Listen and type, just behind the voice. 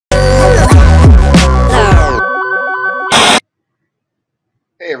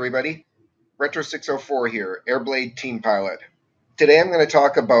everybody. Retro604 here, Airblade Team Pilot. Today I'm going to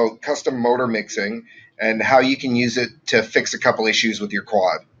talk about custom motor mixing and how you can use it to fix a couple issues with your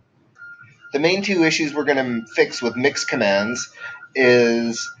quad. The main two issues we're going to fix with mix commands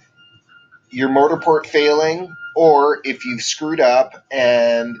is your motor port failing, or if you've screwed up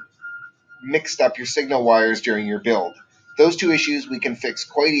and mixed up your signal wires during your build. Those two issues we can fix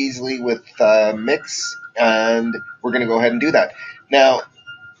quite easily with mix, and we're going to go ahead and do that. Now,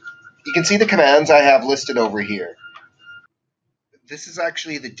 you can see the commands I have listed over here. This is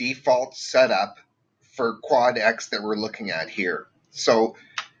actually the default setup for QUADX that we're looking at here. So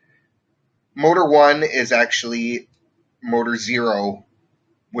motor 1 is actually motor 0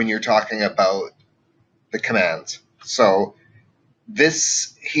 when you're talking about the commands. So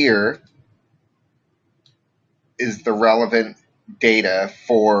this here is the relevant data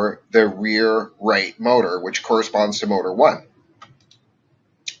for the rear right motor, which corresponds to motor 1.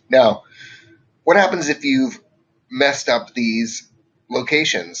 Now, what happens if you've messed up these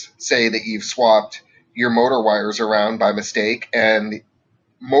locations? Say that you've swapped your motor wires around by mistake, and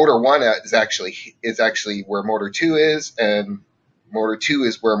motor 1 is actually where motor 2 is, and motor 2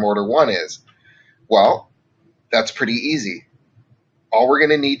 is where motor 1 is. Well, that's pretty easy. All we're going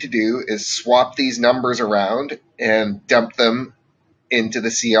to need to do is swap these numbers around and dump them into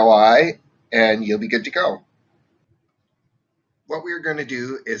the CLI, and you'll be good to go. What we're going to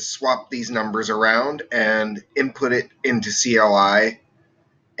do is swap these numbers around and input it into CLI,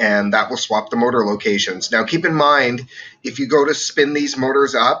 and that will swap the motor locations. Now keep in mind, if you go to spin these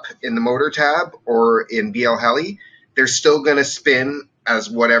motors up in the motor tab or in BL Heli, they're still going to spin as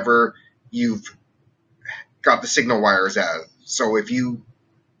whatever you've got the signal wires as. So if you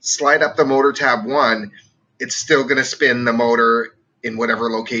slide up the motor tab 1, it's still going to spin the motor in whatever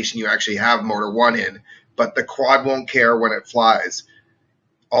location you actually have motor 1 in. But the quad won't care when it flies.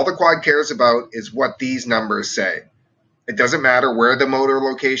 All the quad cares about is what these numbers say. It doesn't matter where the motor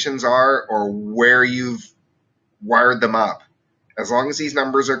locations are or where you've wired them up. As long as these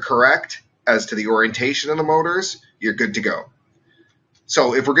numbers are correct as to the orientation of the motors, you're good to go.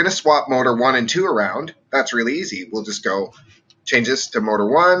 So if we're going to swap motor 1 and 2 around, that's really easy. We'll just go change this to motor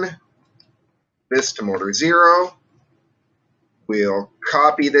 1, this to motor 0. We'll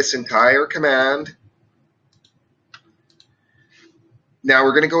copy this entire command. Now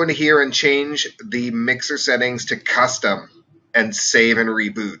we're going to go into here and change the mixer settings to custom and save and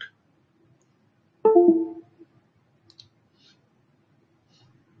reboot.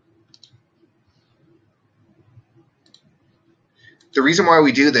 The reason why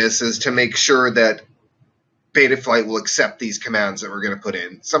we do this is to make sure that Betaflight will accept these commands that we're going to put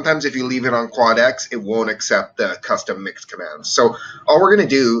in. Sometimes if you leave it on QUADX, it won't accept the custom mix commands. So all we're going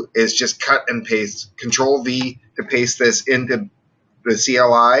to do is just cut and paste, Control V to paste this into the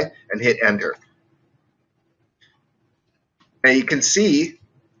CLI and hit enter. Now you can see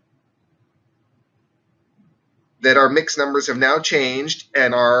that our mix numbers have now changed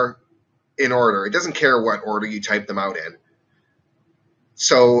and are in order. It doesn't care what order you type them out in.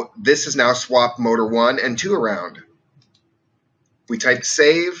 So this is now swapped motor 1 and 2 around. We type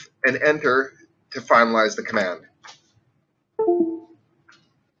save and enter to finalize the command.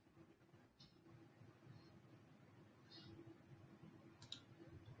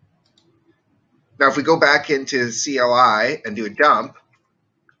 Now if we go back into CLI and do a dump,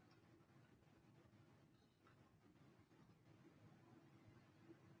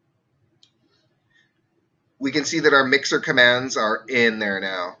 we can see that our mixer commands are in there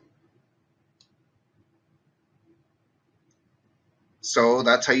now. So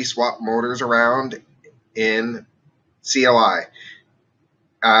that's how you swap motors around in CLI.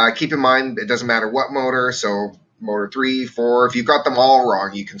 Keep in mind, it doesn't matter what motor, so motor 3, 4, if you've got them all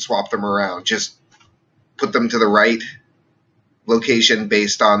wrong, you can swap them around. Just put them to the right location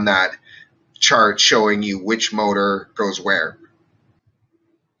based on that chart showing you which motor goes where.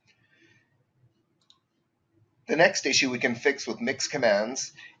 The next issue we can fix with mix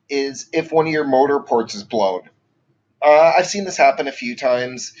commands is if one of your motor ports is blown. I've seen this happen a few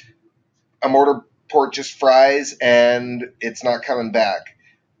times. A motor port just fries and it's not coming back.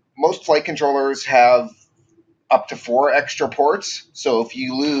 Most flight controllers have up to 4 extra ports, so if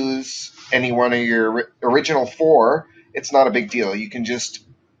you lose any one of your original 4, it's not a big deal. You can just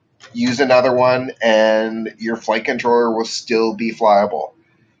use another one and your flight controller will still be flyable.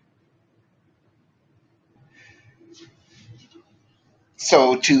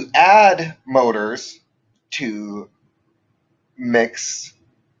 So to add motors to mix,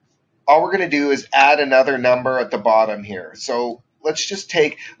 all we're going to do is add another number at the bottom here. So let's just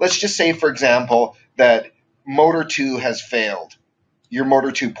say, for example, that motor 2 has failed. your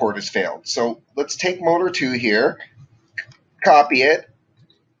motor 2 port has failed. So let's take motor 2 here, copy it,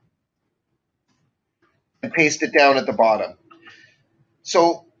 and paste it down at the bottom.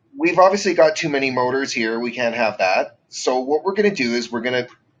 So we've obviously got too many motors here. We can't have that. So what we're going to do is we're going to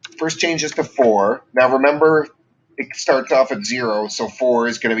first change this to 4. Now remember, it starts off at 0, so 4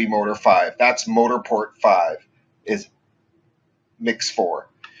 is going to be motor 5. That's motor port 5 is mix 4.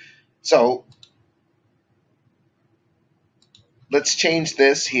 So let's change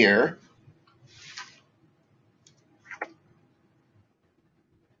this here.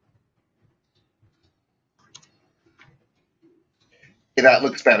 Okay, that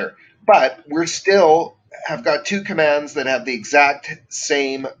looks better. But we're still have got 2 commands that have the exact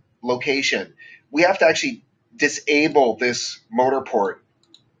same location. We have to actually disable this motor port.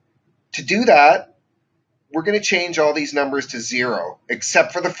 To do that, we're going to change all these numbers to 0,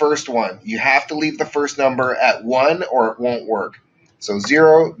 except for the first one. You have to leave the first number at 1 or it won't work. So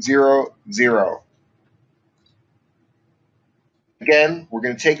 0, 0, 0. Again, we're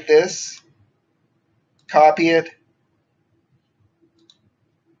going to take this, copy it,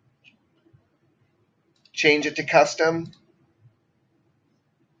 change it to custom,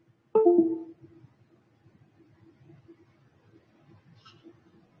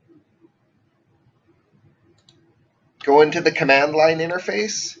 go into the command line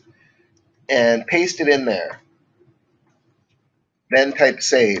interface, and paste it in there. Then type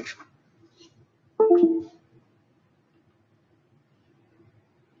save.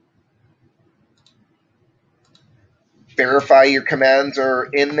 Verify your commands are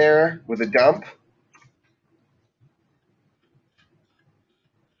in there with a dump.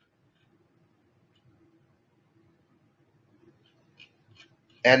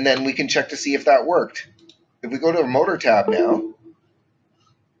 And then we can check to see if that worked. If we go to the motor tab now,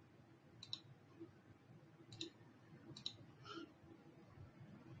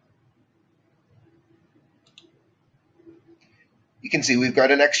 you can see we've got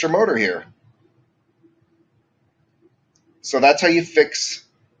an extra motor here. So that's how you fix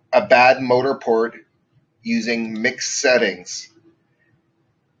a bad motor port using mix settings.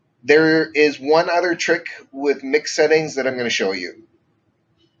 There is one other trick with mix settings that I'm going to show you.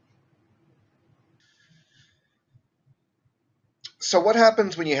 So what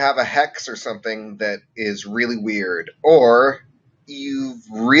happens when you have a hex or something that is really weird, or you've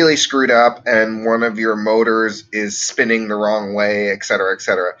really screwed up and one of your motors is spinning the wrong way, etc.,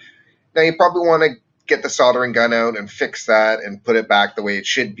 etc. Now you probably want to get the soldering gun out and fix that and put it back the way it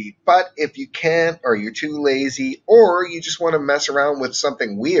should be. But if you can't, or you're too lazy, or you just want to mess around with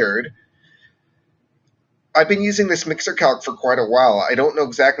something weird, I've been using this MixerCalc for quite a while. I don't know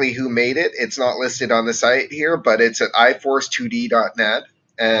exactly who made it. It's not listed on the site here, but it's at iForce2D.net,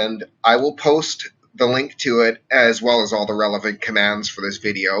 and I will post the link to it as well as all the relevant commands for this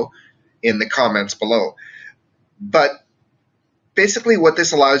video in the comments below. But basically what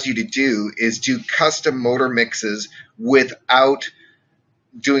this allows you to do is do custom motor mixes without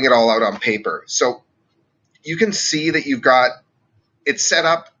doing it all out on paper. So you can see that you've got it set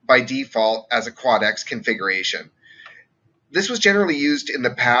up by default as a QUADX configuration. This was generally used in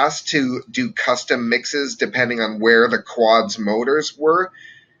the past to do custom mixes depending on where the quad's motors were.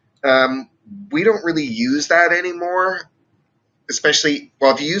 We don't really use that anymore, especially,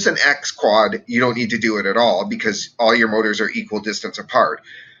 well, if you use an X quad, you don't need to do it at all because all your motors are equal distance apart.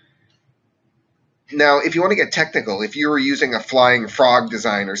 Now, if you want to get technical, if you were using a flying frog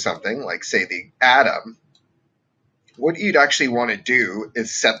design or something, like say the Atom, what you'd actually want to do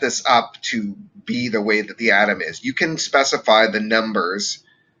is set this up to be the way that the Atom is. You can specify the numbers,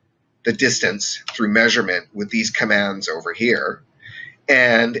 the distance through measurement with these commands over here.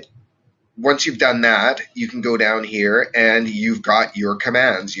 And once you've done that, you can go down here and you've got your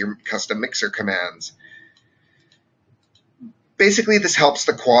commands, your custom mixer commands. Basically, this helps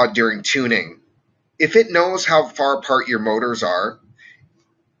the quad during tuning. If it knows how far apart your motors are,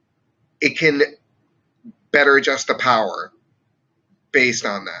 it can better adjust the power based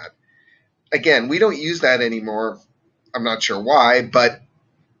on that. Again, we don't use that anymore. I'm not sure why, but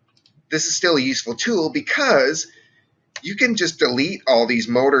this is still a useful tool because you can just delete all these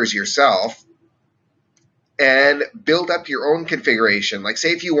motors yourself and build up your own configuration. Like say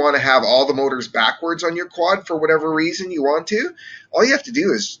if you want to have all the motors backwards on your quad for whatever reason you want to, all you have to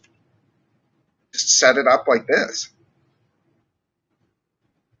do is just set it up like this.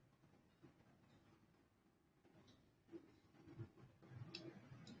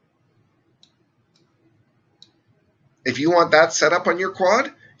 If you want that set up on your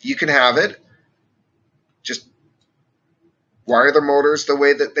quad, you can have it. Just wire the motors the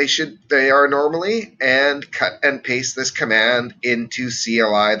way that they are normally, and cut and paste this command into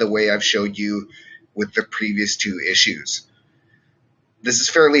CLI the way I've showed you with the previous two issues. This is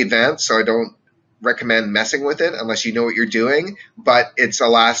fairly advanced, so I don't recommend messing with it unless you know what you're doing, but it's a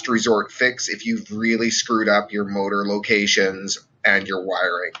last resort fix if you've really screwed up your motor locations and your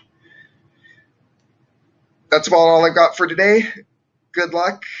wiring. That's about all I've got for today. Good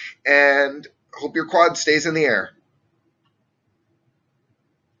luck, and hope your quad stays in the air.